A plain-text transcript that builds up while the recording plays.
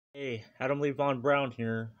Hey, Levon Brown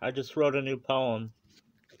here. I just wrote a new poem.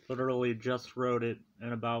 Literally just wrote it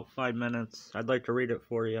in about 5 minutes. I'd like to read it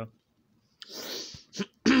for you.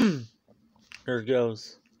 Here it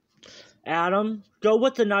goes. Adam, go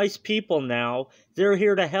with the nice people now. They're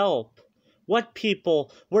here to help. What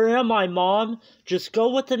people? Where am I, Mom? Just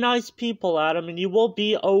go with the nice people, Adam, and you will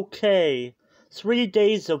be okay. 3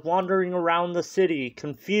 days of wandering around the city,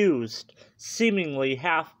 confused, seemingly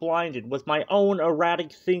half-blinded with my own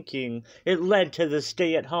erratic thinking, it led to this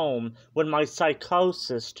day at home, when my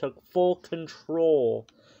psychosis took full control.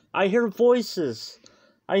 I hear voices.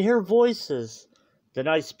 The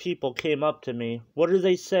nice people came up to me. What are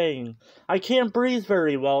they saying? I can't breathe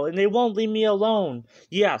very well, and they won't leave me alone.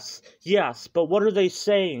 Yes, but what are they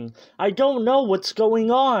saying? I don't know what's going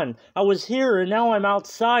on. I was here, and now I'm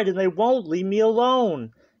outside, and they won't leave me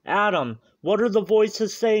alone. Adam, what are the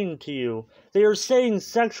voices saying to you? They are saying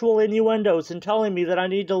sexual innuendos and telling me that I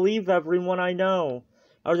need to leave everyone I know.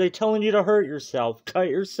 Are they telling you to hurt yourself, cut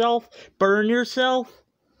yourself, burn yourself?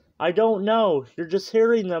 I don't know. You're just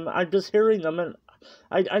hearing them. I'm just hearing them, and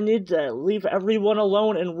I need to leave everyone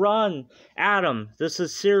alone and run. Adam, this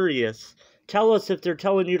is serious. Tell us if they're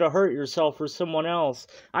telling you to hurt yourself or someone else.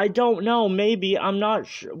 I don't know. Maybe. I'm not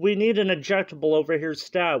sure. We need an ejectable over here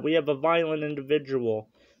stat. We have a violent individual.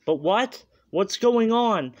 But what? What's going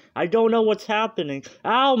on? I don't know what's happening.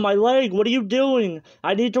 Ow, my leg. What are you doing?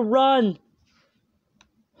 I need to run.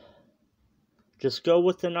 Just go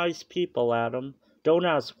with the nice people, Adam. Don't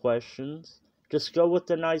ask questions. Just go with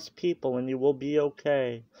the nice people and you will be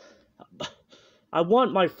okay. I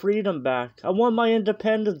want my freedom back. I want my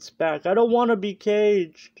independence back. I don't want to be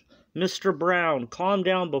caged. Mr. Brown, calm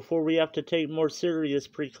down before we have to take more serious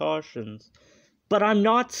precautions. But I'm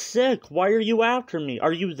not sick. Why are you after me?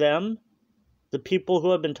 Are you them? The people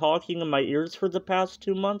who have been talking in my ears for the past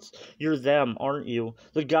 2 months? You're them, aren't you?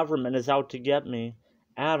 The government is out to get me.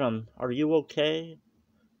 Adam, are you okay?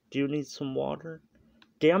 Do you need some water?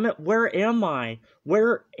 Damn it, where am I?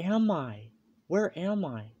 Where am I?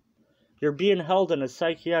 You're being held in a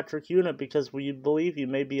psychiatric unit because we believe you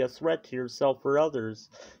may be a threat to yourself or others.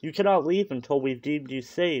 You cannot leave until we've deemed you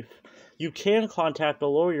safe. You can contact a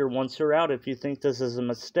lawyer once you're out if you think this is a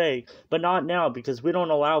mistake, but not now because we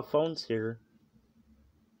don't allow phones here.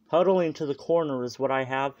 Huddling to the corner is what I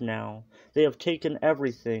have now. They have taken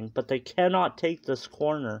everything, but they cannot take this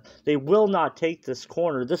corner. They will not take this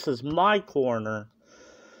corner. This is my corner.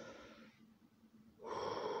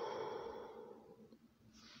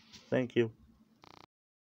 Thank you.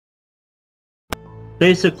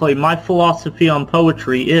 Basically, my philosophy on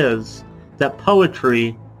poetry is that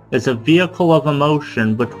poetry is a vehicle of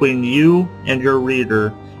emotion between you and your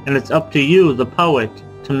reader, and it's up to you, the poet,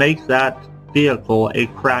 to make that vehicle a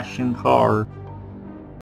crashing car.